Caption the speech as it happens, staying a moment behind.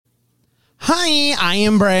Hi, I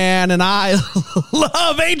am Bran, and I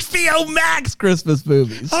love HBO Max Christmas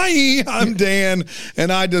movies. Hi, I'm Dan,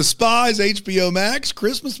 and I despise HBO Max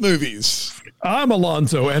Christmas movies. I'm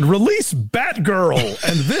Alonzo, and release Batgirl,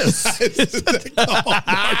 and this is the Hallmark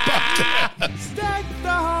podcast. Stack the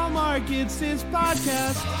Hallmark, it's his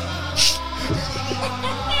podcast.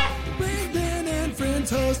 Brandon and friends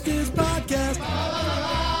host his podcast.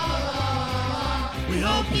 We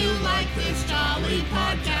hope you like this jolly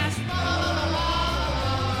podcast.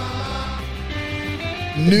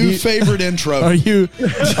 New favorite intro. Are you,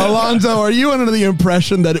 Alonzo, are you under the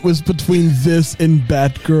impression that it was between this and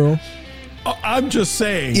Batgirl? I'm just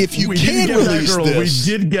saying, if you we can didn't get release Batgirl, this,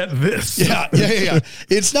 we did get this. Yeah.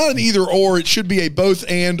 It's not an either or. It should be a both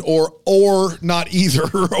and or not either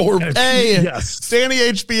or. Hey, yes. Danny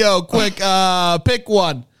HBO, quick, pick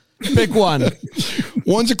one. Pick one.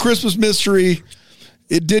 One's a Christmas mystery.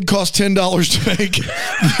 It did cost $10 to make.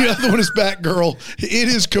 The other one is Batgirl. It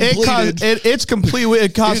is completed. It's complete.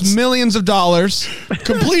 It cost millions of dollars.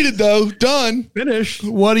 Completed though. Done. Finished.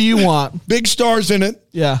 What do you want? Big stars in it.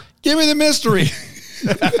 Yeah. Give me the mystery.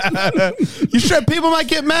 You sure people might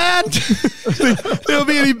get mad? There'll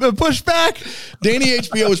be any pushback? Danny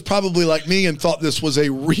HBO is probably like me and thought this was a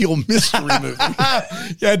real mystery movie.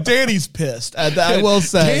 Yeah, Danny's pissed. I will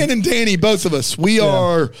say. Dan and Danny, both of us,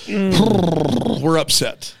 we're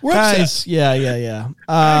upset. We're Guys, upset. Yeah.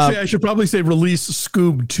 Actually, I should probably say release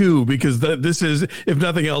Scoob 2 because this is, if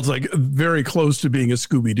nothing else, like very close to being a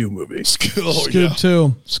Scooby-Doo movie. Scoob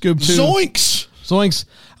 2. Zoinks. Zoinks.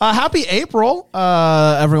 Happy April,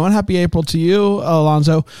 everyone. Happy April to you,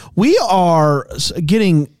 Alonzo. We are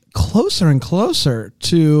getting closer and closer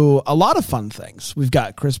to a lot of fun things. We've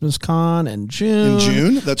got Christmas Con in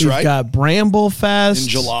June. That's We've right. We've got Bramble Fest in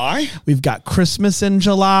July. We've got Christmas in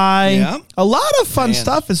July. Yeah. A lot of fun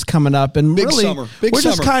stuff is coming up, and Big really, summer. Big we're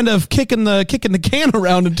just summer. kind of kicking the can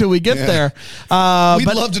around until we get there.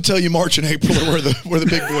 We'd love to tell you March and April are where the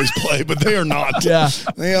big boys play, but they are not. Yeah,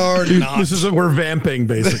 they are not. This is we're vamping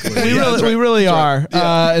basically. We really are.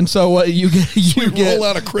 Yeah. And so what you get roll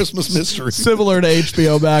out a Christmas mystery similar to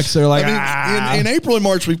HBO Max. They're like, in April and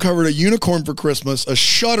March, we've covered a Unicorn for Christmas, a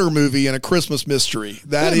Shudder movie, and a Christmas mystery.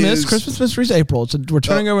 That is Christmas Mysteries April. We're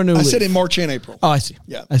turning over a new leaf. I said in March and April. Oh, I see.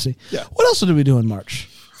 Yeah. I see. Yeah. What else did we do in March?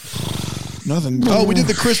 Nothing. Oh, we did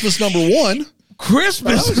the Christmas #1.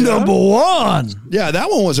 Christmas #1. Yeah, that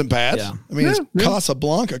one wasn't bad. Yeah. I mean, it's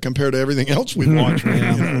Casablanca compared to everything else we've watched.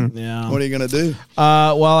 Yeah. What are you going to do?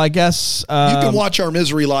 Well, I guess you can watch our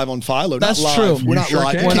misery live on Philo. That's not true. live. We're not sure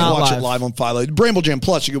live. can. You We're can't not watch live. it live on Philo. Bramble Jam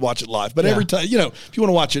Plus, you can watch it live. But every time, if you want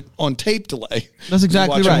to watch it on tape delay, that's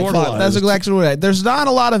exactly you watch it right. on Philo. That's exactly right. There's not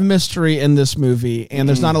a lot of mystery in this movie, and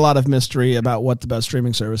there's not a lot of mystery about what the best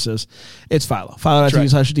streaming service is. It's Philo.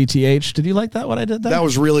 Philo.tv/DTH. Did you like that? What I did there? That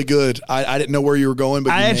was really good. I didn't know where you were going,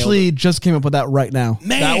 but I actually just came up with that right now.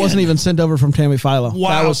 Man. That wasn't even sent over from Tammy Philo. Wow,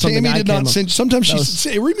 that was something Tammy I did came not up. send. Sometimes she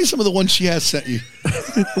say, read me some of the ones she has sent you.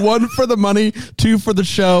 1 for the money, 2 for the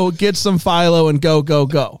show. Get some Philo and go.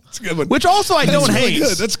 That's a good one. Which also I don't really hate.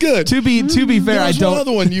 Good. That's good. To be fair, There I was don't.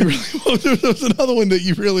 Another one you really, there was another one that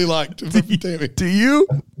you really liked. Tammy. Do you?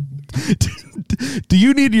 Do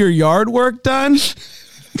you need your yard work done?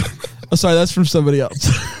 Oh, sorry, that's from somebody else.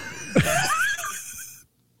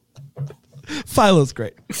 Philo's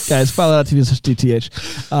great, guys. Philo.tv/DTH.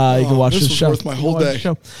 You can watch this this was show. worth my whole day.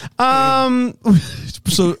 So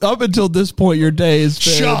up until this point, your day is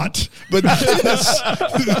Shot, but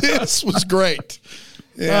this was great.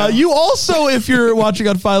 Yeah. You also, if you're watching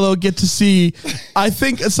on Philo, get to see, I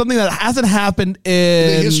think, something that hasn't happened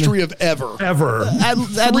in the history of ever. At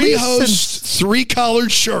 3 least hosts, since, 3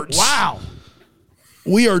 collared shirts. wow.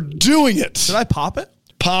 We are doing it. Did I pop it?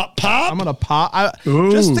 Pop. I'm gonna pop.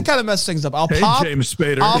 Just to kind of mess things up. I'll pop. James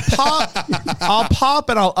Spader. I'll pop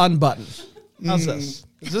and I'll unbutton. How's this?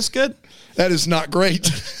 Is this good? That is not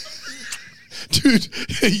great. Dude,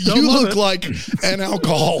 you look like an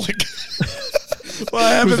alcoholic. Well,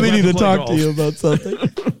 I have been meaning to talk to golf? you about something.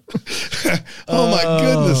 Oh my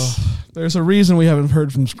goodness. There's a reason we haven't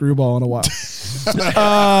heard from Screwball in a while.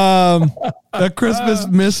 The Christmas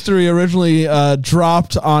Mystery originally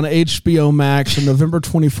dropped on HBO Max on November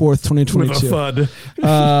 24th, 2022. With a thud.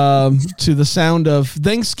 To the sound of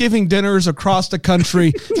Thanksgiving dinners across the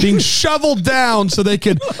country being shoveled down so they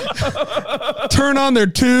could turn on their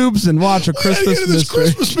tubes and watch a Christmas Get this Mystery.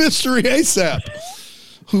 Christmas mystery ASAP.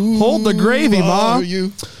 Hold the gravy, Who Ma. are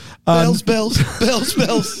you? Bells, bells, bells,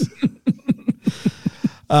 bells.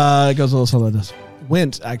 It goes a little something like this.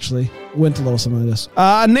 Went a little something like this.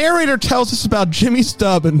 A narrator tells us about Jimmy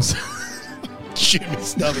Stubbins. Jimmy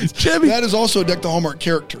Stubbins. Jimmy. That is also a Deck the Hallmark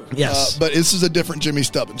character. Yes. But this is a different Jimmy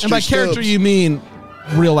Stubbins. And by Jay character, Stubbs. you mean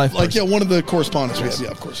real life Like, person. yeah, one of the correspondents we have. Yeah,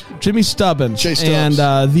 of course. Jimmy Stubbins. Jay Stubbs.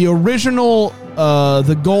 And the original,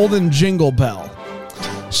 the Golden Jingle Bell.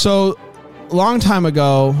 So, a long time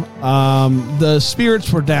ago, the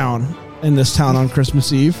spirits were down in this town on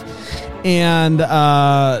Christmas Eve. And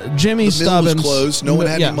Jimmy The mill Stubbins. was closed. No one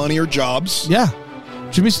had yeah. any money or jobs. Yeah.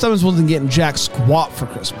 Jimmy Stubbins wasn't getting jack squat for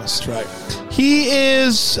Christmas. That's right. He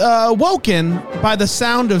is woken by the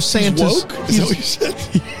sound of Santa's. Woke? Is that what you said?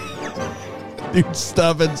 Dude,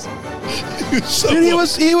 Stubbins. So Dude, woke.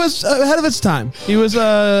 he was ahead of its time. He was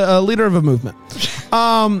a leader of a movement.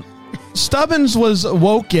 Stubbins was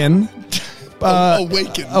woken.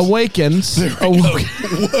 Awakened. Awakened. There we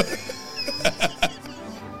go.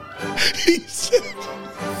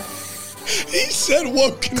 He said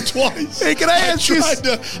woken twice. Hey, can I ask you?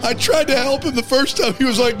 I tried to help him the first time. He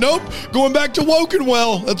was like, nope, going back to woken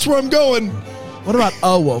well. That's where I'm going. What about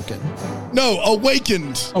awoken? No,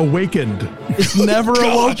 awakened. Awakened. It's never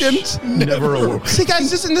Gosh. awoken. Never awoken. See, guys,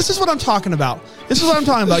 this is what I'm talking about. This is what I'm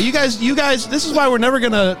talking about. You guys. This is why we're never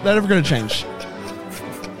gonna change.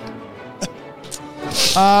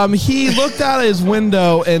 He looked out of his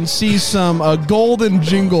window and sees some golden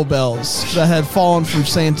jingle bells that had fallen from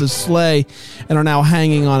Santa's sleigh and are now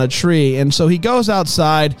hanging on a tree. And so he goes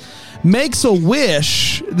outside, makes a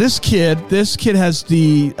wish. This kid has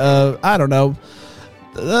the I don't know.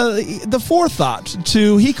 The forethought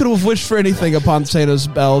to he could have wished for anything upon Santa's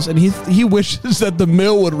bells, and he wishes that the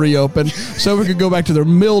mill would reopen so we could go back to their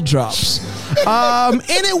mill jobs. And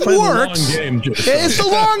it Playing the works. long game, Joe. It's a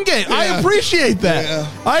long game. I appreciate that. Yeah.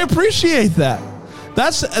 I appreciate that.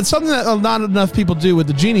 That's something that not enough people do with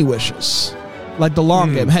the genie wishes, like the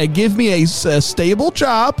long game. Hey, give me a stable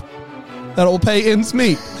job that'll pay ends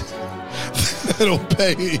meet. That'll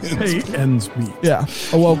pay. Pay ends meet. Yeah,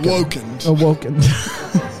 awoken.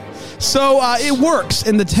 So it works,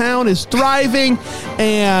 and the town is thriving,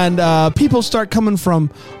 and people start coming from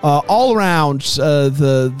all around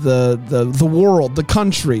the world, the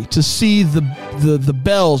country, to see the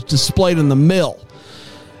bells displayed in the mill.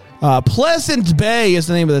 Pleasant Bay is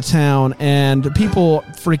the name of the town, and people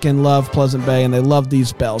freaking love Pleasant Bay, and they love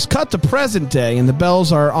these bells. Cut to present day, and the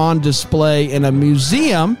bells are on display in a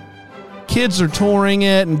museum. Kids are touring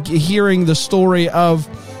it and hearing the story of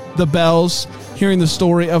the bells, hearing the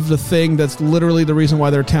story of the thing that's literally the reason why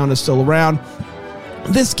their town is still around.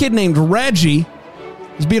 This kid named Reggie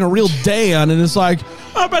is being a real Dan and is like,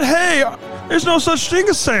 oh, but hey, there's no such thing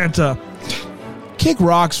as Santa. Kick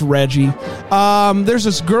rocks, Reggie. There's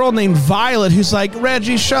this girl named Violet who's like,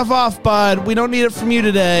 Reggie, shove off, bud. We don't need it from you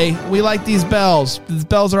today. We like these bells. These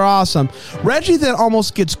bells are awesome. Reggie then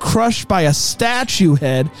almost gets crushed by a statue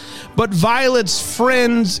head, but Violet's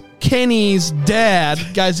friend's Kenny's dad.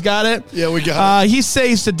 Guys got it? Yeah, we got it. He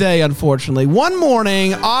saves the day, unfortunately. One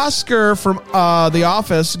morning, Oscar from the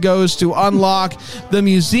office goes to unlock the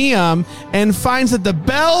museum and finds that the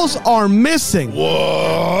bells are missing.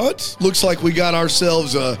 What? Looks like we got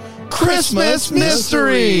ourselves a Christmas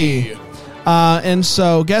mystery. And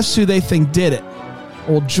so, guess who they think did it?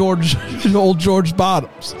 Old George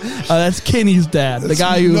Bottoms. That's Kenny's dad, the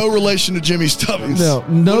guy who no relation to Jimmy Stubbins. no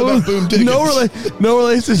What about Boom Diggins? no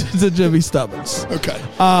relation to Jimmy Stubbins. Okay.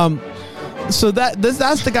 So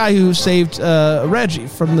that's the guy who saved Reggie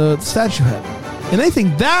from the statue head, and they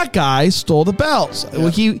think that guy stole the bells. Yeah. Well,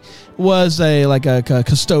 he was a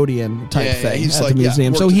custodian type thing he's at like, the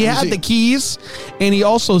museum. worked So at he the had the museum. keys, and he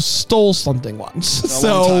also stole something once. A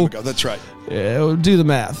long time ago. That's right. Do the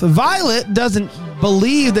math. Violet doesn't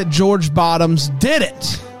believe that George Bottoms did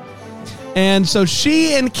it. And so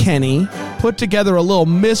she and Kenny put together a little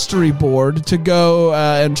mystery board to go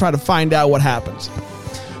and try to find out what happens.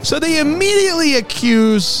 So they immediately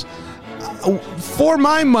accuse, for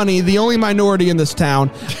my money, the only minority in this town,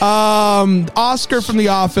 Oscar from The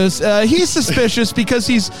Office. He's suspicious because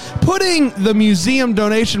he's putting the museum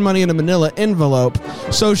donation money in a manila envelope.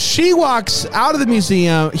 So she walks out of the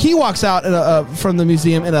museum. He walks out from the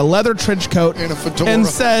museum in a leather trench coat And a fedora. and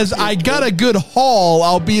says, I got a good haul.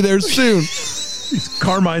 I'll be there soon.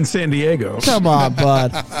 Carmine Sandiego. Come on,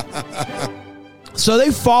 bud. So they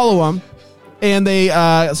follow him, and they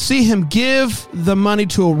see him give the money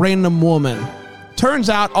to a random woman. Turns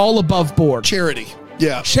out all above board. Charity.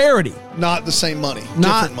 Yeah. Charity. Not the same money.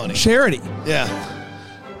 Not Different money. charity. Yeah.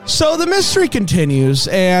 So the mystery continues,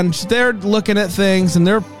 and they're looking at things, and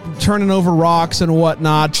they're turning over rocks and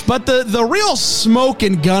whatnot. But the real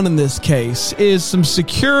smoking gun in this case is some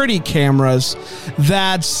security cameras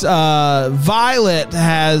that Violet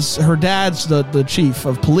has. Her dad's the chief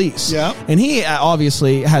of police. Yeah. And he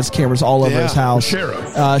obviously has cameras all over his house.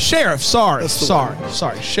 Sheriff. Sheriff, sorry,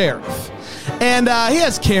 sheriff. And he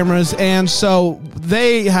has cameras, and so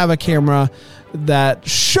they have a camera that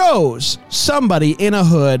shows somebody in a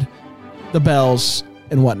hood, the bells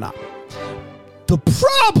and whatnot. The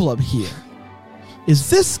problem here is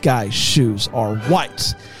this guy's shoes are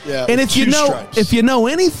white. Yeah, and with two stripes. if you know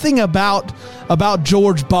anything about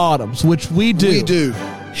George Bottoms, which we do.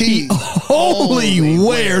 He only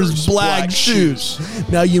wears black shoes.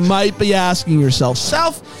 Now, you might be asking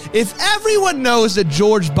yourself, if everyone knows that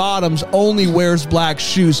George Bottoms only wears black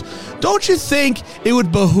shoes, don't you think it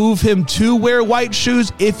would behoove him to wear white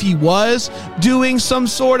shoes if he was doing some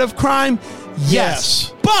sort of crime?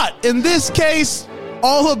 Yes. But in this case,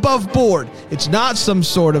 all above board. It's not some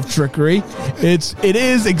sort of trickery. It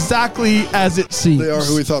is exactly as it seems. They are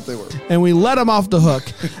who we thought they were. And we let them off the hook.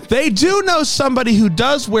 They do know somebody who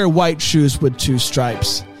does wear white shoes with two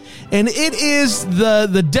stripes. And it is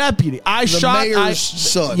the deputy. The mayor's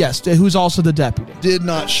son. Yes, who's also the deputy. Did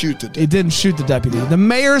not shoot the deputy. He didn't shoot the deputy. The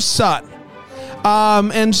mayor's son.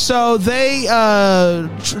 And so they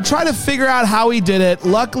try to figure out how he did it.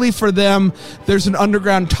 Luckily for them, there's an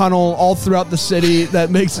underground tunnel all throughout the city that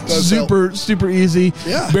makes it super easy.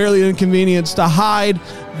 Yeah. Barely inconvenience to hide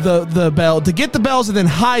the bell, to get the bells and then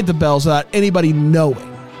hide the bells without anybody knowing.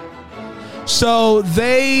 So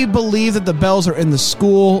they believe that the bells are in the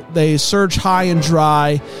school. They search high and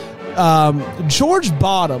dry. George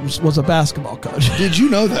Bottoms was a basketball coach. Did you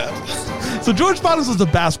know that? So George Bottoms was a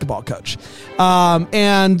basketball coach.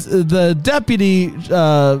 And the deputy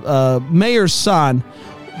mayor's son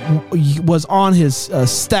was on his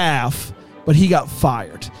staff, but he got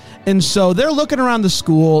fired. And so they're looking around the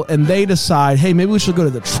school, and they decide, hey, maybe we should go to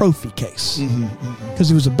the trophy case because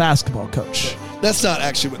he was a basketball coach. That's not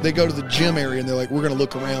actually what they go to the gym area, and they're like, we're going to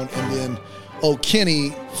look around, and then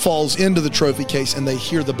Kenny falls into the trophy case, and they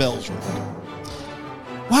hear the bells ring.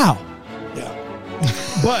 Wow. Yeah.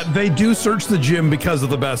 But they do search the gym because of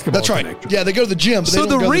the basketball. That's right. connection. Yeah, they go to the gym. But So they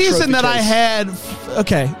don't the go to reason trophy that I case. had,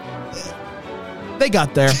 they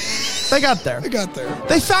got there. They got there. They got there.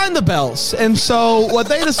 They found the bells. And so what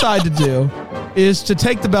they decide to do is to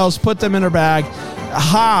take the bells, put them in her bag,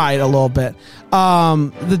 hide a little bit.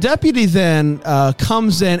 The deputy then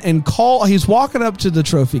comes in and he's walking up to the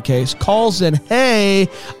trophy case, calls in, hey,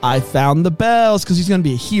 I found the bells, because he's going to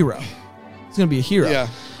be a hero. He's going to be a hero. Yeah.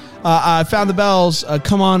 I found the bells.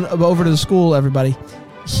 Come on over to the school, everybody.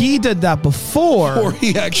 He did that before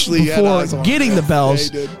he actually had eyes on getting it. the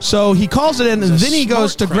bells. Yeah, he did. So he calls it in, and then he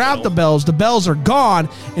goes to grab the bells. The bells are gone,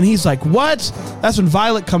 and he's like, what? That's when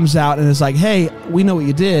Violet comes out and is like, hey, we know what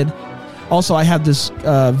you did. Also, I have this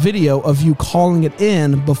video of you calling it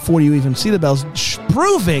in before you even see the bells,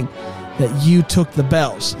 proving that you took the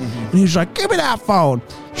bells. And he's like, give me that phone.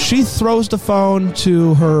 She throws the phone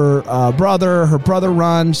to her brother. Her brother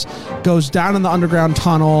runs, goes down in the underground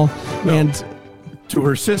tunnel, and to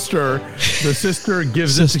her sister. The sister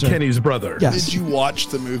gives it to Kenny's brother. Yes. Did you watch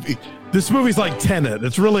the movie? This movie's like Tenet.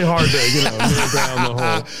 It's really hard to, move down the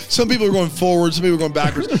hole. Some people are going forward. Some people are going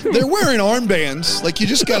backwards. They're wearing armbands. Like, you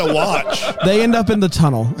just got to watch. They end up in the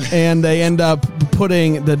tunnel, and they end up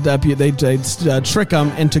putting the deputy. They trick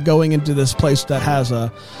them into going into this place that has a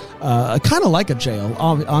kind of like a jail,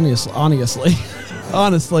 honestly.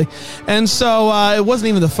 And so it wasn't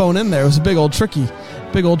even the phone in there. It was a big old tricky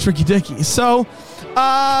dicky. So.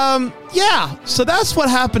 So that's what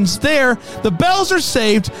happens there. The bells are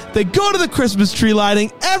saved. They go to the Christmas tree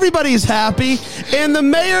lighting. Everybody's happy, and the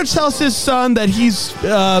mayor tells his son that he's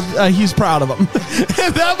proud of him.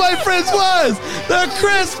 And that, my friends, was the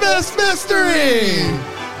Christmas mystery.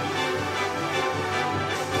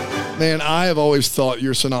 Man, I have always thought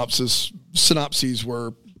your synopses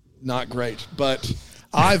were not great, but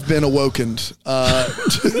I've been awoken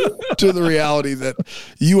to the reality that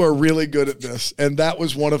you are really good at this, and that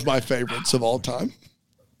was one of my favorites of all time.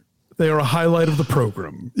 They are a highlight of the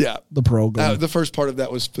program. Yeah. The program. The first part of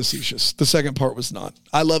that was facetious. The second part was not.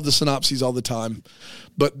 I love the synopses all the time,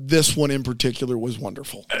 but this one in particular was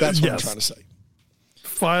wonderful. That's what I'm trying to say.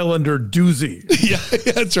 File under doozy. Yeah,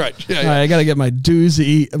 that's right. Yeah, All right, I got to get my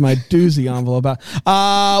doozy envelope out.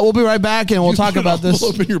 We'll be right back, and we'll talk about this.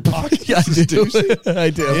 Envelope in your pocket. Yeah, I do. I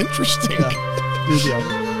do. Interesting. Yeah. Doozy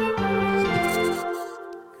envelope.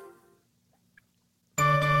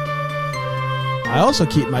 I also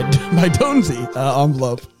keep my Donesy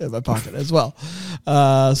envelope in my pocket as well.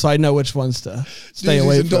 So I know which ones to stay Doozies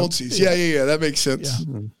away and from. don'tsies. Yeah. That makes sense.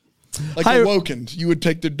 Yeah. Like awokened, you would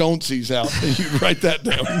take the don'tsies out and you'd write that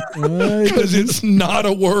down because it's not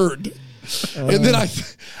a word. And then I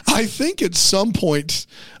think at some point,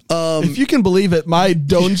 if you can believe it, my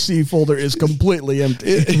don't see folder is completely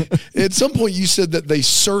empty. At some point, you said that they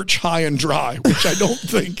search high and dry, which I don't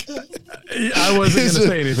think. I wasn't going to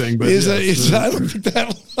say anything, but I don't think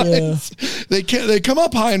that lines. They can't. They come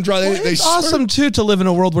up high and dry. It's awesome too to live in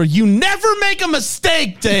a world where you never make a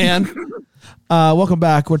mistake, Dan. Welcome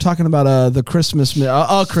back. We're talking about the Christmas,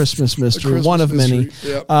 a Christmas mystery, one of many.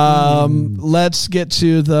 Yep. Let's get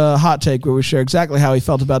to the hot take where we share exactly how he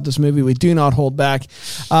felt about this movie. We do not hold back.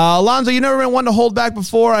 Alonzo, you never been one to hold back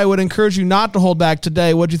before. I would encourage you not to hold back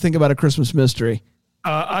today. What do you think about A Christmas Mystery?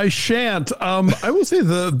 I shan't. I will say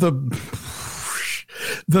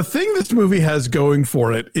the thing this movie has going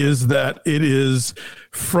for it is that it is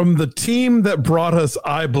from the team that brought us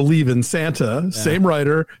I Believe in Santa, same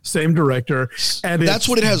writer, same director, and that's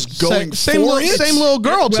what it has going same for it. Same little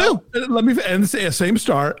girl too. Let me and say a same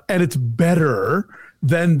star, and it's better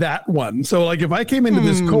than that one. So like if I came into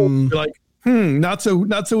this cold, like not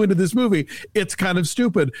so into this movie, it's kind of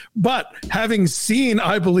stupid. But having seen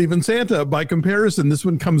I Believe in Santa, by comparison, this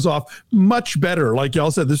one comes off much better. Like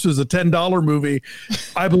y'all said, this was a $10 movie.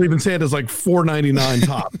 I Believe in Santa is like $4.99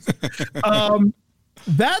 tops.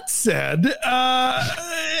 That said,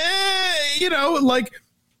 like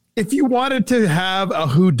if you wanted to have a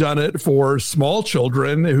whodunit for small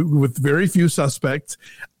children with very few suspects,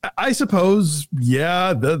 I suppose,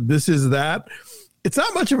 this is that. It's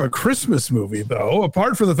not much of a Christmas movie, though,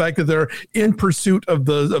 apart from the fact that they're in pursuit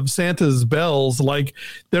of Santa's bells. Like,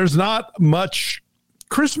 there's not much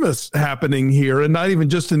Christmas happening here, and not even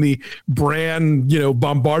just in the brand,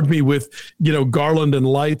 bombard me with, garland and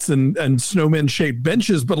lights and snowman-shaped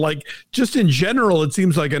benches, but like just in general, it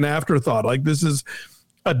seems like an afterthought. Like, this is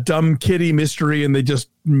a dumb kiddie mystery, and they just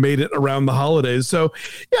made it around the holidays. So,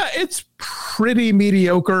 yeah, it's pretty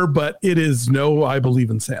mediocre, but it is no I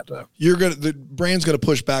Believe in Santa. The brand's gonna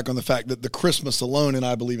push back on the fact that the Christmas alone in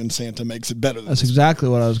I Believe in Santa makes it better. That's exactly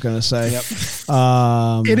what I was going to say. Yep.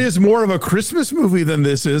 It is more of a Christmas movie than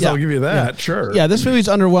this is. I'll give you that. Sure. Yeah, this movie's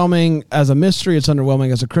underwhelming as a mystery. It's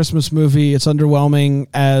underwhelming as a Christmas movie. It's underwhelming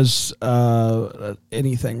as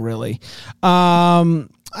anything really. I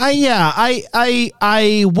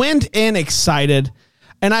went in excited,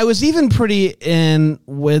 and I was even pretty in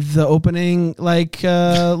with the opening, like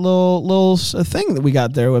little thing that we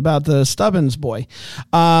got there about the Stubbins boy,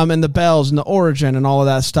 and the bells and the origin and all of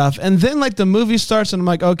that stuff. And then like the movie starts, and I'm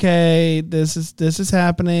like, okay, this is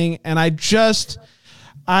happening, and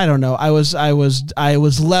I don't know. I was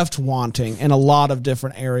left wanting in a lot of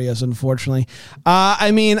different areas, unfortunately. We got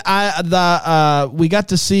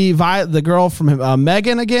to see the girl from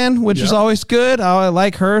Megan again, which is always good. I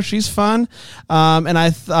like her; she's fun. And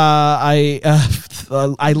I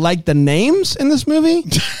like the names in this movie: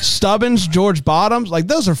 Stubbins, George Bottoms. Like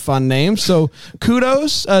those are fun names. So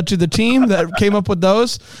kudos to the team that came up with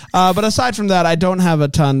those. But aside from that, I don't have a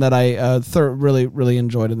ton that I really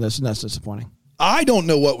enjoyed in this, and that's disappointing. I don't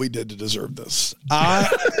know what we did to deserve this. I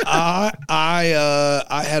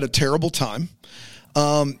had a terrible time.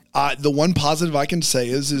 The one positive I can say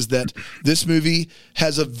is that this movie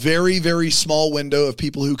has a very, very small window of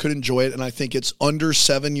people who could enjoy it, and I think it's under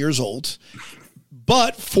 7 years old.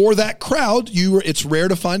 But for that crowd, it's rare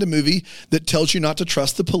to find a movie that tells you not to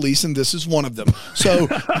trust the police, and this is one of them. So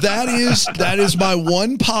that is my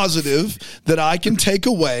one positive that I can take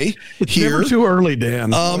away here. Never too early,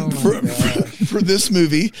 Dan. For this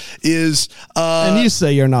movie is and you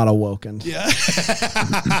say you're not awoken. Yeah.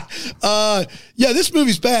 This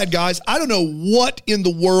movie's bad, guys. I don't know what in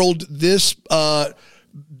the world this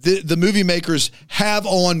the movie makers have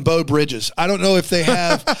on Beau Bridges. I don't know if they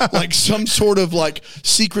have like some sort of like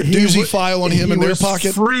secret doozy file on him in their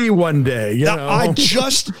pocket. Free one day,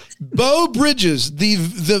 Beau Bridges,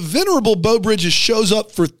 the venerable Beau Bridges shows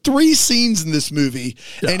up for 3 scenes in this movie,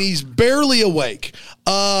 and he's barely awake.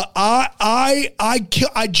 I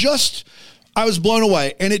was blown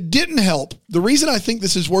away, and it didn't help. The reason I think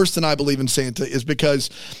this is worse than I Believe in Santa is because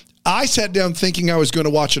I sat down thinking I was going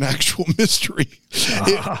to watch an actual mystery.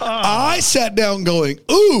 I sat down going,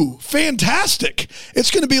 ooh, fantastic.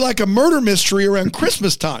 It's going to be like a murder mystery around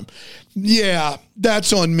Christmas time. Yeah,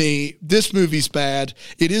 that's on me. This movie's bad.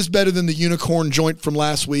 It is better than the unicorn joint from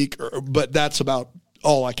last week, but that's about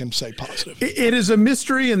all I can say positive. It is a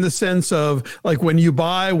mystery in the sense of like when you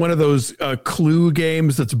buy one of those clue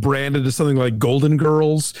games that's branded as something like Golden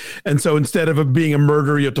Girls. And so instead of it being a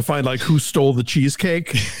murder, you have to find like who stole the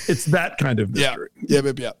cheesecake. It's that kind of mystery.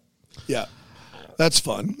 Yeah. That's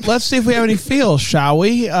fun. Let's see if we have any feels, shall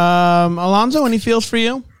we? Alonzo, any feels for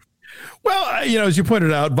you? Well, as you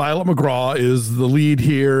pointed out, Violet McGraw is the lead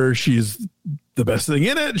here. She's the best thing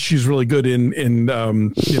in it. She's really good in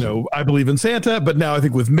I Believe in Santa, but now I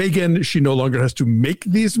think with Megan, she no longer has to make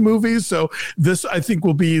these movies. So this, I think,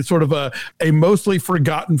 will be sort of a mostly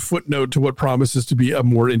forgotten footnote to what promises to be a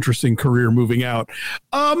more interesting career moving out.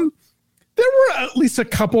 There were at least a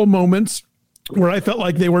couple moments where I felt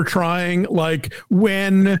like they were trying, like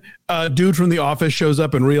when a dude from The Office shows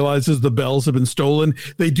up and realizes the bells have been stolen,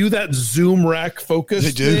 they do that zoom rack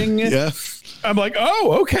focus thing. Yeah. I'm like,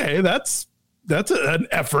 oh, okay, that's an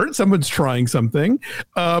effort. Someone's trying something.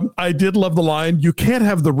 I did love the line, "You can't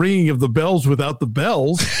have the ringing of the bells without the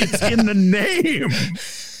bells. It's in the name."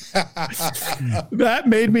 That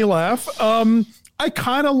made me laugh. I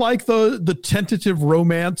kind of like the tentative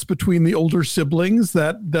romance between the older siblings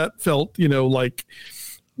that felt, like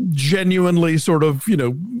genuinely sort of,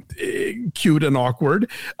 cute and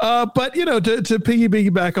awkward. But, to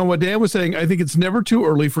piggyback on what Dan was saying, I think it's never too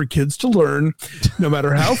early for kids to learn, no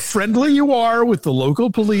matter how friendly you are with the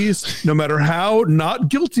local police, no matter how not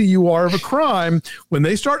guilty you are of a crime, when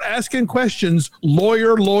they start asking questions,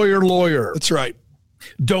 lawyer, lawyer, lawyer. That's right.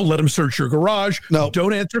 Don't let them search your garage. No.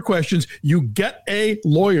 Don't answer questions. You get a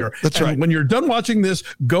lawyer. That's right. When you're done watching this,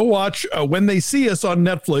 go watch When They See Us on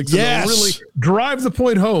Netflix. And Yes. it'll really drive the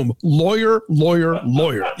point home. Lawyer, lawyer,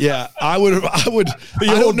 lawyer. Yeah, I would. The I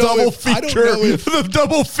don't old know double if- I don't feature, know if- the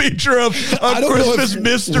double feature of I don't know Christmas if-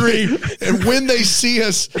 Mystery. And When They See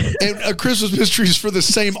Us and A Christmas Mystery is for the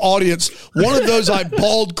same audience. One of those I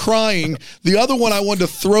bawled crying. The other one I wanted to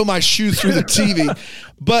throw my shoe through the TV.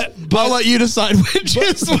 But I'll let you decide which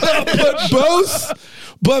is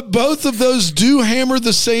but both of those do hammer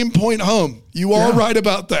the same point home. You are right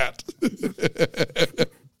about that.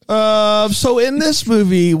 So in this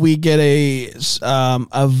movie, we get a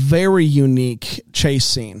very unique chase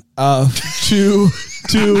scene of two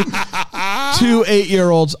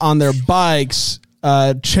 8-year-olds on their bikes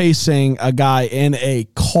chasing a guy in a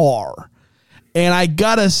car, and I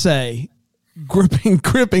gotta say, gripping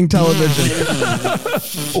television.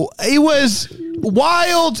 It was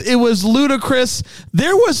wild. It was ludicrous.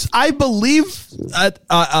 There was, I believe,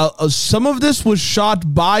 some of this was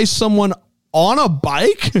shot by someone on a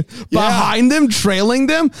bike behind them, trailing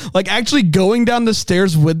them, like actually going down the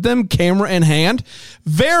stairs with them, camera in hand.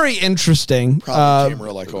 Very interesting. Probably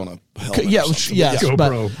camera like on a helmet. Yes, GoPro.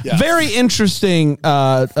 but very interesting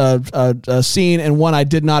scene, and one I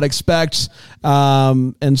did not expect.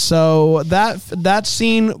 And so that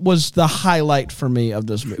scene was the highlight for me of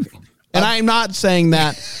this movie. And I'm not saying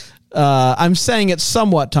that. I'm saying it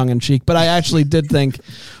somewhat tongue in cheek, but I actually did think,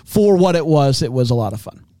 for what it was a lot of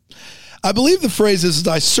fun. I believe the phrase is,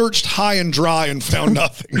 I searched high and dry and found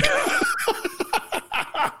nothing.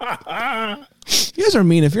 You guys are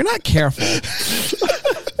mean. If you're not careful,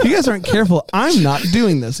 if you guys aren't careful, I'm not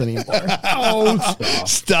doing this anymore.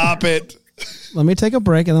 Stop it. Let me take a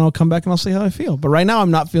break, and then I'll come back and I'll see how I feel. But right now,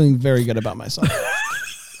 I'm not feeling very good about myself.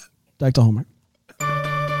 Back to homework.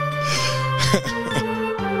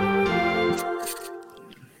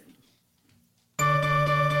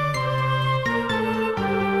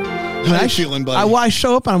 How are you feeling, buddy? I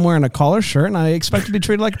show up and I'm wearing a collar shirt, and I expect to be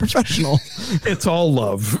treated like a professional. It's all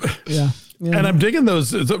love. Yeah. And I'm digging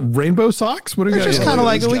those. Is it rainbow socks? What are you They're guys? just kind of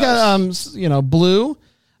like, we got blue,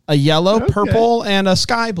 a yellow, purple, and a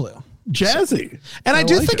sky blue. Jazzy. And I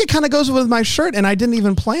do like think it kind of goes with my shirt, and I didn't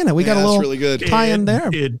even plan it. We got a that's little really good. tie in there.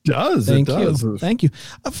 It does. Thank it you. does. Thank you.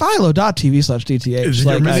 Philo.tv/DTH. Is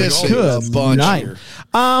there missing Good a bunch night. here.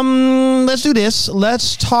 Let's do this.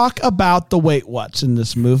 Let's talk about the wait what's in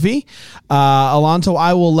this movie. Alonso,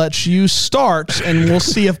 I will let you start, and we'll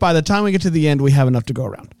see if by the time we get to the end, we have enough to go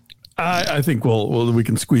around. I think we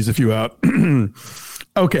can squeeze a few out.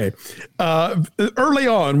 Okay. Early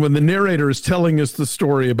on, when the narrator is telling us the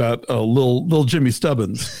story about little Jimmy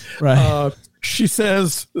Stubbins, Right. She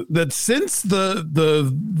says that since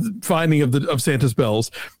the finding of Santa's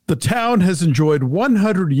bells, the town has enjoyed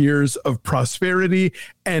 100 years of prosperity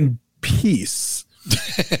and peace.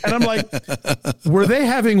 And I'm like, were they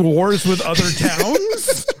having wars with other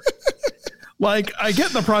towns? Like, I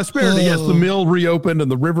get the prosperity. Yes, the mill reopened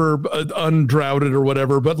and the river undroughted or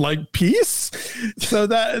whatever, but like peace? So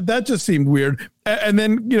that just seemed weird. And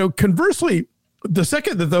then, conversely, the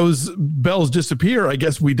second that those bells disappear, I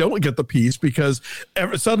guess we don't get the peace, because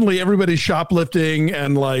suddenly everybody's shoplifting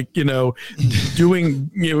and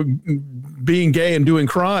doing, being gay and doing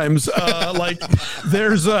crimes. Like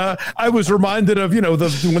there's, I was reminded of,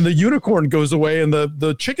 when the unicorn goes away and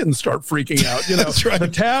the chickens start freaking out, That's right. the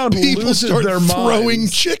town People loses start their throwing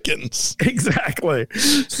minds. chickens. Exactly.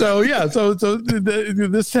 So yeah,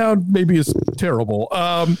 this town maybe is terrible.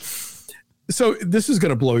 So this is going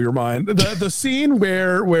to blow your mind. The scene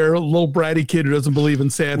where a little bratty kid who doesn't believe in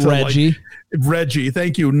Santa, Reggie,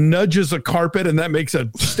 thank you, nudges a carpet and that makes a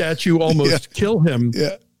statue almost kill him.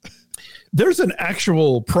 Yeah. There's an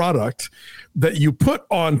actual product that you put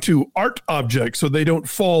onto art objects so they don't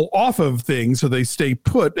fall off of things, so they stay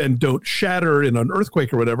put and don't shatter in an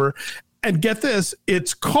earthquake or whatever. And get this,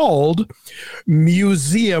 it's called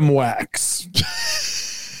museum wax.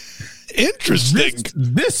 Interesting.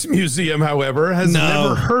 This museum, however, has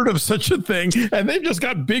never heard of such a thing, and they've just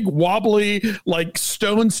got big wobbly like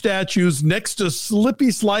stone statues next to slippy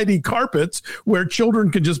slidey carpets where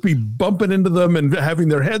children can just be bumping into them and having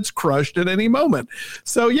their heads crushed at any moment.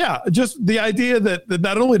 So yeah, just the idea that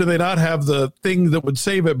not only do they not have the thing that would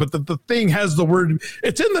save it, but that the thing has the word,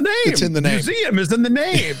 it's in the name. It's in the name. Museum is in the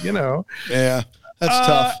name, Yeah, that's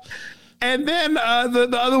tough. And then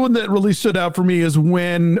the other one that really stood out for me is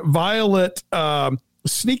when Violet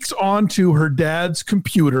sneaks onto her dad's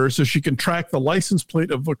computer so she can track the license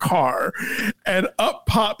plate of the car, and up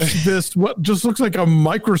pops this what just looks like a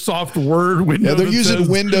Microsoft Word window. Yeah, they're using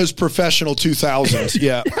Windows Professional 2000s.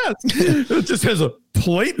 Yeah. Yes. It just has a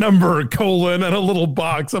plate number, colon, and a little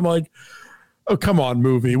box. I'm like, oh, come on,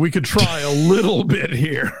 movie. We could try a little bit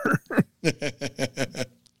here.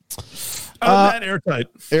 That airtight.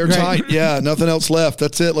 Airtight. Yeah, nothing else left.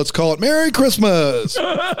 That's it. Let's call it Merry Christmas.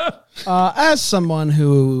 As someone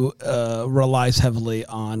who relies heavily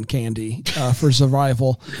on candy for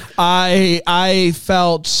survival, I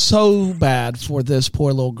felt so bad for this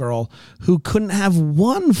poor little girl who couldn't have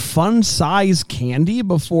one fun size candy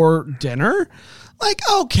before dinner. Like,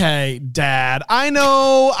 okay, Dad, I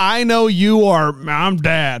know you are, I'm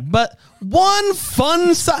Dad, but one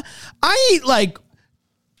fun size, I eat like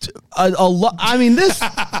a lot. I mean,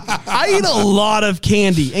 I eat a lot of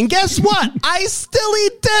candy, and guess what? I still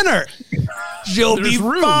eat dinner. She'll be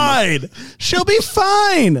fine. She'll be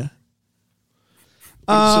fine.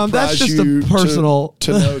 That's just a personal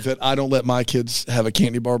to know that I don't let my kids have a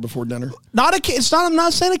candy bar before dinner. I'm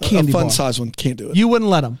not saying a candy bar. A fun size one can't do it. You wouldn't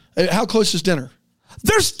let them. How close is dinner?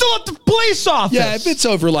 They're still at the police office. Yeah, if it's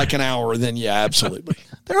over like an hour, then yeah, absolutely.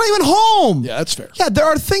 They're not even home. Yeah, that's fair. Yeah, there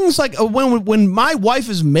are things like when my wife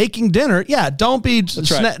is making dinner. Yeah, don't be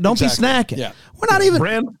snacking. Yeah, we're not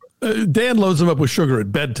even. Dan loads them up with sugar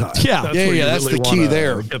at bedtime. Yeah, that's the key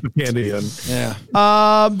there. Get the candy in.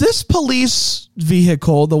 Yeah. This police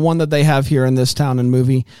vehicle, the one that they have here in this town and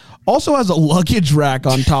movie, also has a luggage rack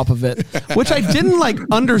on top of it, which I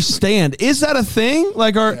didn't understand. Is that a thing?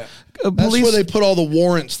 Like that's where they put all the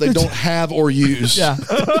warrants they don't have or use. Yeah.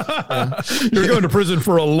 You're going to prison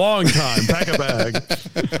for a long time. Pack a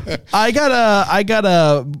bag. I got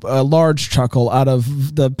a large chuckle out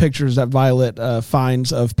of the pictures that Violet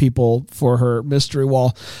finds of people for her mystery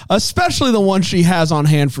wall, especially the one she has on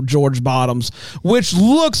hand for George Bottoms, which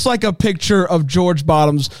looks like a picture of George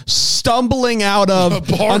Bottoms stumbling out of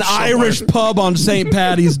an Irish pub on St.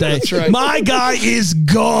 Patty's Day. That's right. My guy is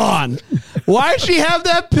gone. Why does she have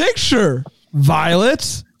that picture?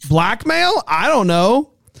 Violet? Blackmail? I don't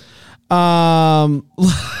know.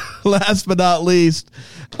 Last but not least,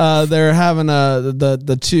 they're having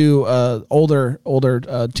the two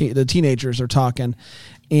the teenagers are talking,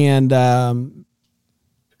 and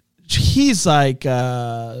he's like,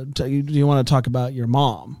 "Do you want to talk about your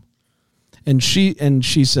mom?" And she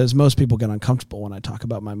says, "Most people get uncomfortable when I talk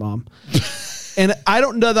about my mom." And I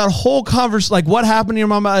don't know that whole conversation, like what happened to your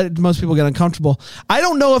mom. Most people get uncomfortable. I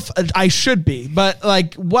don't know if I should be, but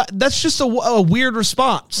like what? That's just a weird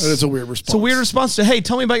response. That is a weird response. It's a weird response to, hey,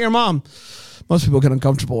 tell me about your mom. Most people get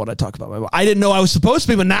uncomfortable when I talk about my mom. I didn't know I was supposed to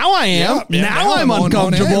be, but now I am. Yeah, now I'm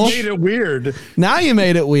uncomfortable. You made it weird. Now you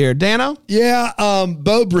made it weird. Dano? Yeah,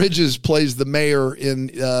 Bo Bridges plays the mayor in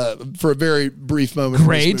for a very brief moment.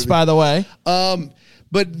 Great, by the way.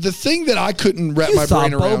 But the thing that I couldn't wrap my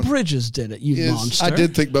brain around. Bo Bridges did it, you monster. I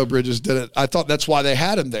did think Bo Bridges did it. I thought that's why they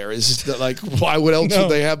had him there. Is just that, like, why would else would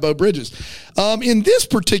they have Bo Bridges? In this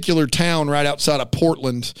particular town right outside of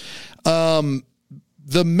Portland,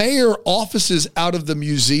 the mayor offices out of the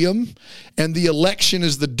museum, and the election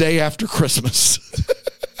is the day after Christmas.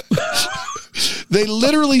 They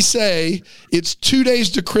literally say it's 2 days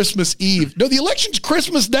to Christmas Eve. No, the election's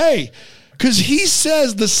Christmas Day. Because he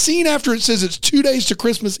says, the scene after it says it's 2 days to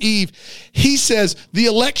Christmas Eve, he says the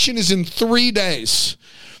election is in 3 days.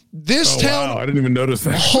 This town I didn't even notice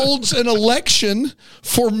that. holds an election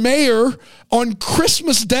for mayor on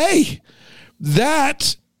Christmas Day.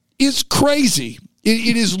 That is crazy.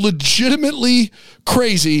 It is legitimately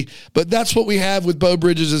crazy, but that's what we have with Beau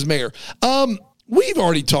Bridges as mayor. We've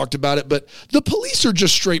already talked about it, but the police are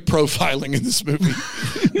just straight profiling in this movie.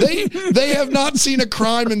 They have not seen a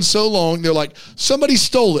crime in so long. They're like, somebody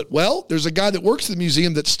stole it. Well, there's a guy that works at the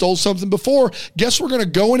museum that stole something before. Guess we're going to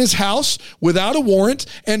go in his house without a warrant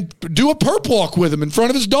and do a perp walk with him in front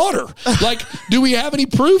of his daughter. Like, do we have any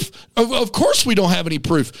proof? Of course we don't have any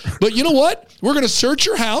proof. But you know what? We're going to search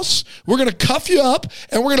your house. We're going to cuff you up,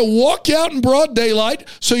 and we're going to walk you out in broad daylight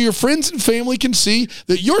so your friends and family can see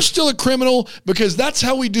that you're still a criminal, because that's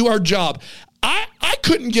how we do our job. I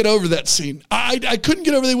couldn't get over that scene. I couldn't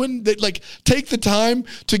get over they wouldn't like take the time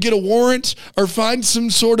to get a warrant or find some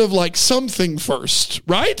sort of like something first,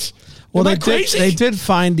 right? Well, they did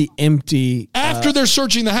find the empty after they're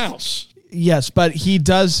searching the house. Yes, but he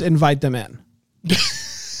does invite them in.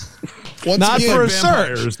 Not for a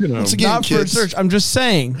search. Once again, not kids. for a search. I'm just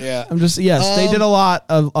saying. Yeah. They did a lot.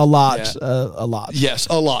 Yes,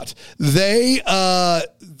 a lot.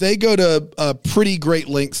 They go to pretty great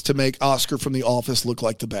lengths to make Oscar from The Office look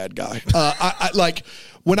like the bad guy. I like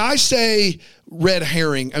when I say red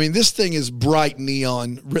herring, I mean, this thing is bright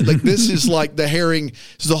neon. Like, this is like the herring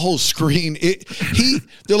is the whole screen.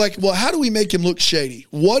 They're like, well, how do we make him look shady?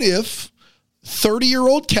 What if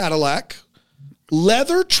 30-year-old Cadillac,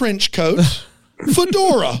 leather trench coat,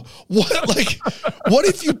 fedora? What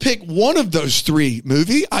if you pick one of those three,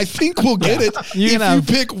 movie? I think we'll get it. You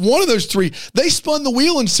pick one of those three. They spun the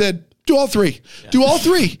wheel and said, do all three. Yeah. Do all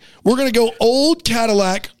three. We're going to go old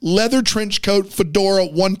Cadillac, leather trench coat, fedora,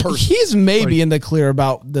 one person. He's maybe in the clear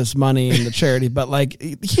about this money and the charity, but like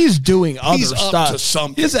he's doing other stuff. Up to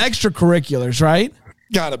something. His extracurriculars, right?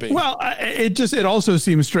 Gotta be. Well, it also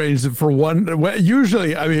seems strange that for one,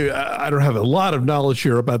 usually, I mean, I don't have a lot of knowledge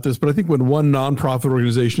here about this, but I think when one nonprofit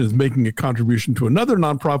organization is making a contribution to another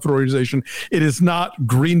nonprofit organization, it is not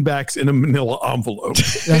greenbacks in a manila envelope.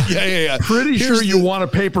 Yeah. Pretty sure you want a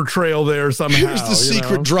paper trail there somehow. Here's the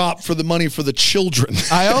secret drop for the money for the children.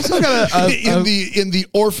 I also got in the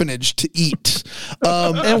orphanage to eat.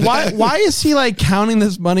 And why is he like counting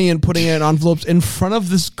this money and putting it in envelopes in front of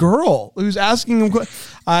this girl who's asking him?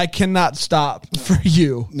 I cannot stop for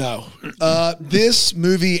you. No. This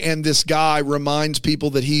movie and this guy reminds people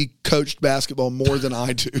that he coached basketball more than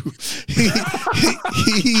I do.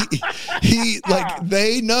 He like,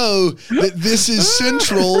 they know that this is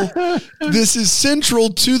central. This is central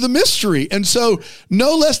to the mystery. And so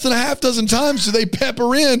no less than a half dozen times do they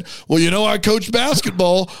pepper in, well, you know, I coached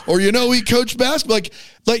basketball, or, you know, he coached basketball.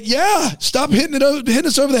 Like, yeah, stop hitting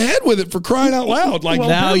us over the head with it, for crying out loud. Like,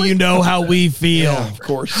 now you know how we feel. Yeah, of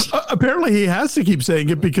course. Apparently, he has to keep saying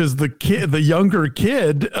it because the younger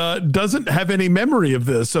kid doesn't have any memory of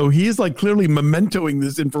this, so he's like clearly mementoing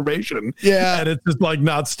this information. Yeah, and it's just like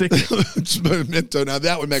not sticking. It's memento. Now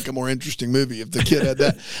that would make a more interesting movie if the kid had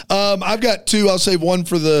that. I've got two. I'll save one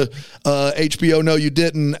for the HBO. No, you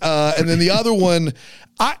didn't. And then the other one.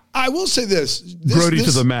 I will say this. Brody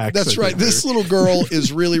to the max. That's right. This little girl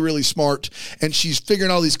is really, really smart, and she's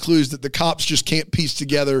figuring all these clues that the cops just can't piece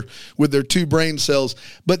together with their two brain cells.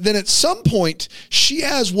 But then at some point, she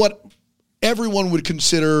has what everyone would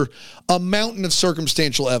consider a mountain of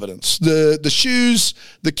circumstantial evidence. The shoes,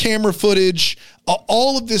 the camera footage,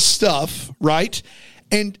 all of this stuff, right?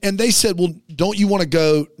 And they said, well, don't you want to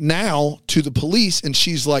go now to the police? And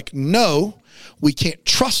she's like, no. We can't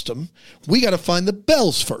trust them. We got to find the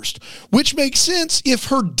bells first, which makes sense if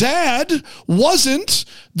her dad wasn't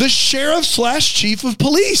the sheriff/chief of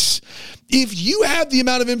police. If you have the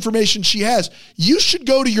amount of information she has, you should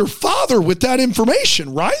go to your father with that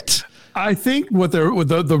information, right? I think what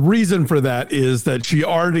the reason for that is that she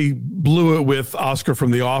already blew it with Oscar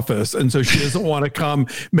from The Office, and so she doesn't want to come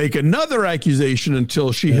make another accusation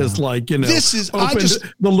until she has, like, you know, this is opened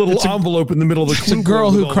the little envelope in the middle of the. It's a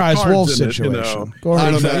girl who cries wolf situation.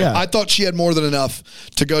 I don't know. Yeah. I thought she had more than enough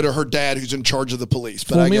to go to her dad, who's in charge of the police,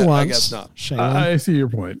 but I guess not. I see your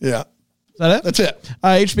point. Yeah. Is that it? That's it.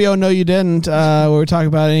 HBO, no, you didn't. Where we talk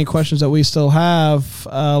about any questions that we still have.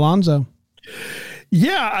 Alonzo.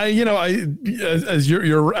 Yeah, as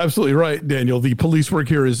you're absolutely right, Daniel. The police work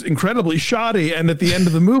here is incredibly shoddy, and at the end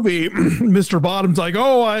of the movie, Mr. Bottom's like,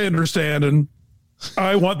 "Oh, I understand," and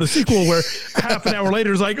I want the sequel. Where half an hour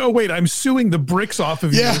later is like, "Oh, wait, I'm suing the bricks off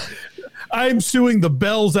of you." I'm suing the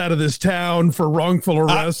bells out of this town for wrongful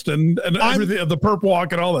arrest and everything, the perp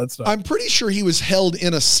walk and all that stuff. I'm pretty sure he was held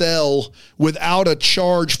in a cell without a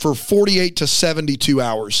charge for 48 to 72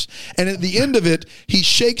 hours. And at the end of it, he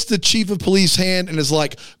shakes the chief of police hand and is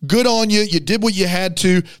like, good on you. You did what you had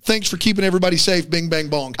to. Thanks for keeping everybody safe. Bing, bang,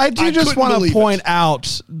 bong. I just want to point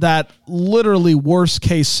out that literally worst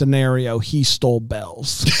case scenario, he stole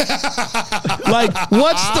bells. Like,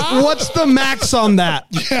 what's the max on that?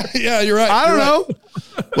 Yeah, you're right. I don't know.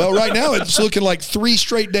 Well, right now it's looking like 3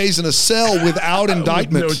 straight days in a cell without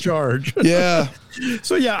indictment. No charge. Yeah.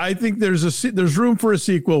 So yeah, I think there's room for a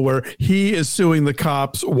sequel where he is suing the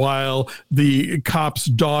cops while the cop's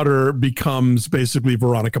daughter becomes basically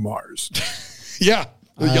Veronica Mars. Yeah.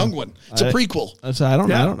 The young one. It's a prequel.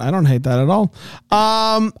 I don't hate that at all.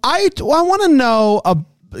 I want to know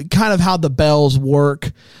kind of how the bells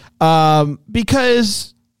work,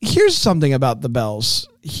 because here's something about the bells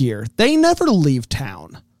here. They never leave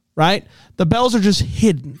town, right? The bells are just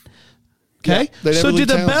hidden. Okay. Yeah, so do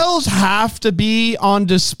the bells have to be on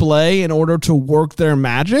display in order to work their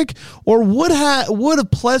magic, or would a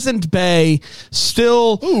Pleasant Bay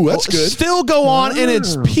still go on in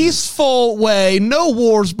its peaceful way? No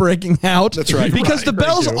wars breaking out. That's right. Because the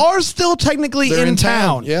bells are still technically in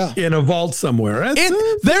town. Yeah. In a vault somewhere.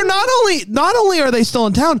 They're not only are they still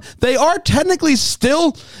in town, they are technically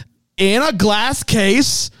still in a glass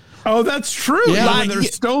case. Oh, that's true. Yeah. When they're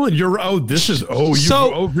stolen, you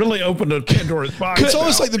really opened a Pandora's box. It's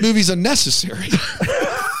almost like the movie's unnecessary.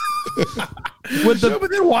 But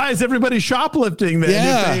then why is everybody shoplifting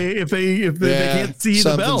then if they can't see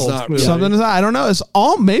the bells? I don't know. It's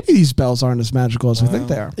maybe these bells aren't as magical as we think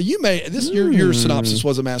they are. Your synopsis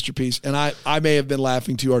was a masterpiece, and I may have been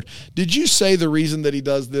laughing too hard. Did you say the reason that he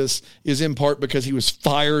does this is in part because he was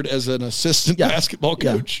fired as an assistant basketball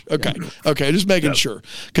coach? Yeah. Okay, just making sure,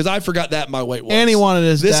 because I forgot that my weight was. And he wanted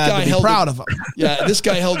his dad to be proud of him. Yeah, this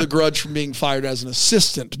guy held a grudge from being fired as an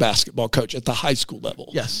assistant basketball coach at the high school level.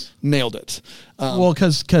 Yes, nailed it.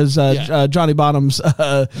 Because Johnny Bottoms,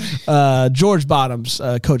 George Bottoms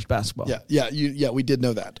coached basketball. We did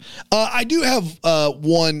know that. I do have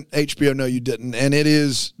one HBO No You Didn't, and it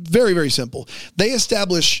is very, very simple. They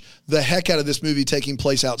establish the heck out of this movie taking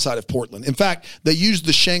place outside of Portland. In fact, they used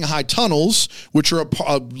the Shanghai tunnels, which are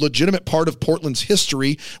a legitimate part of Portland's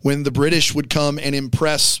history when the British would come and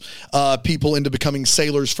impress people into becoming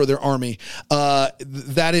sailors for their army, for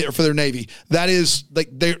their navy. That is, like,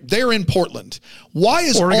 they're in Portland. Why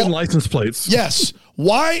is Oregon license plates? Yes.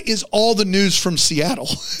 Why is all the news from Seattle?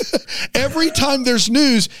 Every time there's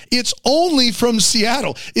news, it's only from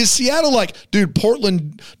Seattle. Is Seattle like, dude,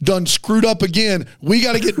 Portland done screwed up again. We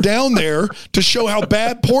got to get down there to show how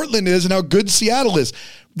bad Portland is and how good Seattle is.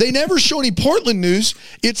 They never show any Portland news.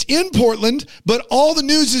 It's in Portland, but all the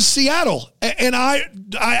news is Seattle. And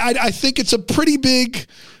I think it's a pretty big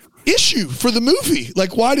issue for the movie.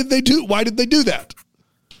 Like, why did they do that?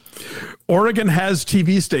 Oregon has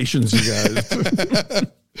TV stations, you guys.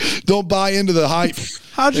 Don't buy into the hype.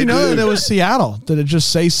 How'd you know that it was Seattle? Did it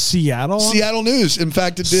just say Seattle? Seattle News. In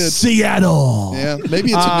fact, it did. Seattle. Yeah.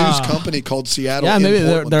 Maybe it's a news company called Seattle. Yeah, maybe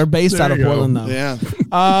they're based out of Portland, though. Yeah.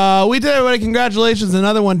 We did, everybody. Congratulations.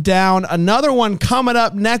 Another one down. Another one coming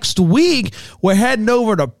up next week. We're heading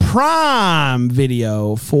over to Prime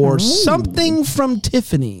Video for Something from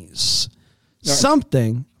Tiffany's. Right.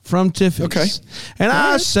 Something from Tiffany's. Okay. And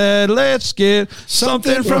I said, let's get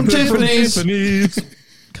something from Tiffany's.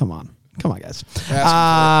 Come on, guys.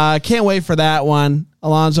 Can't wait for that one.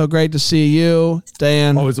 Alonzo, great to see you.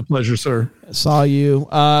 Dan. Always a pleasure, sir. Saw you.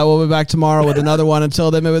 We'll be back tomorrow with another one.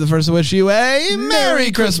 Until then, maybe the first to wish you a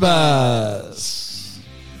Merry Christmas.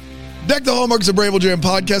 Deck the Hallmark's a Bramble Jam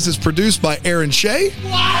podcast is produced by Aaron Shea.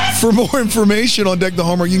 What? For more information on Deck the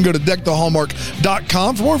Hallmark, you can go to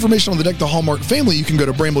deckthehallmark.com. For more information on the Deck the Hallmark family, you can go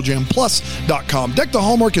to bramblejamplus.com. Deck the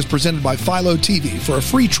Hallmark is presented by Philo TV. For a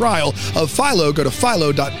free trial of Philo, go to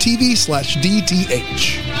philo.tv/DTH.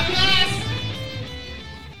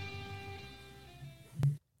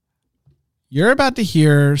 You're about to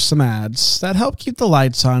hear some ads that help keep the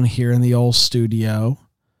lights on here in the old studio.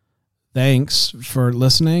 Thanks for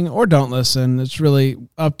listening, or don't listen. It's really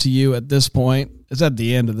up to you at this point. It's at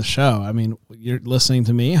the end of the show. I mean, you're listening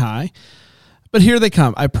to me. Hi. But here they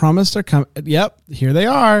come. I promise they're coming. Yep, here they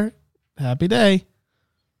are. Happy day.